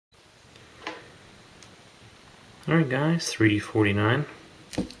Alright guys, 349.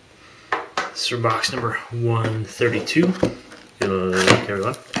 This is for box number 132. Good luck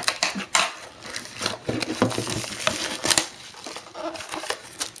everyone.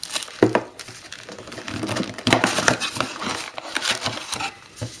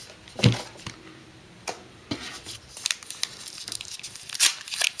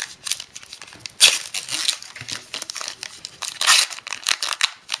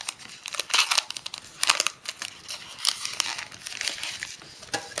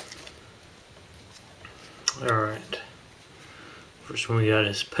 Alright, first one we got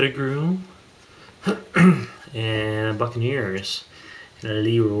is Pettigrew and Buccaneers and a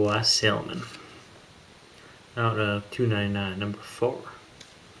Leroy Selmon out of 299, number 4.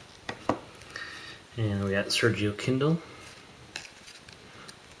 And we got Sergio Kindle,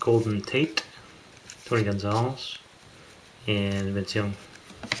 Golden Tate, Tony Gonzalez, and Vince Young.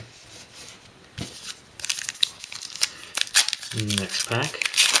 Next pack.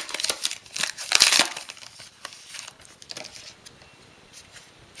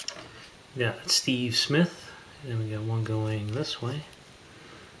 We got Steve Smith, and we got one going this way.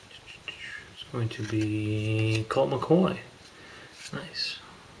 It's going to be Colt McCoy. Nice.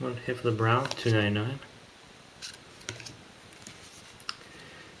 One hit for the Browns, $2.99.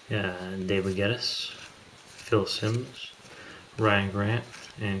 Yeah, David Geddes, Phil Simms, Ryan Grant,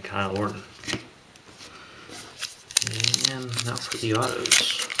 and Kyle Orton. And now for the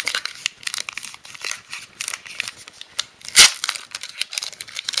autos.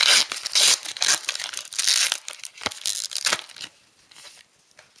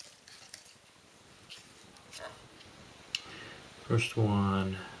 First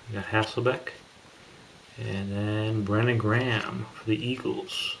one, we got Hasselbeck, and then Brandon Graham for the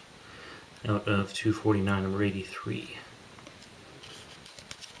Eagles, out of 249, number 83.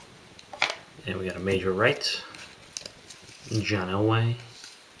 And we got a Major Wright, John Elway,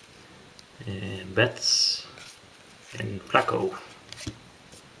 and Betts, and Flacco.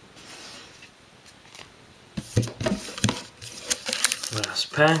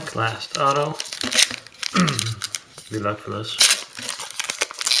 Last pack, last auto. Good luck for this.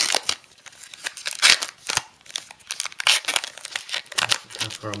 Time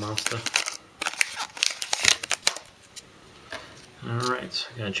for a monster. Alright,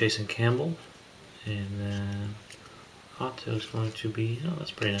 I got Jason Campbell, and then auto is going to be, oh,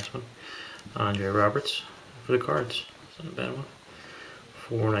 that's a pretty nice one, Andre Roberts for the Cards. That's not a bad one.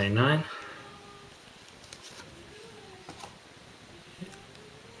 $4.99.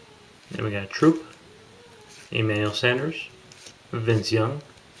 Then we got Troop, Emmanuel Sanders, Vince Young,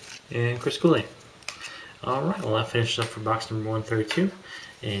 and Chris Cooley. Alright, well that finishes up for box number 132,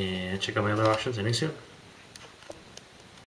 and check out my other auctions ending soon.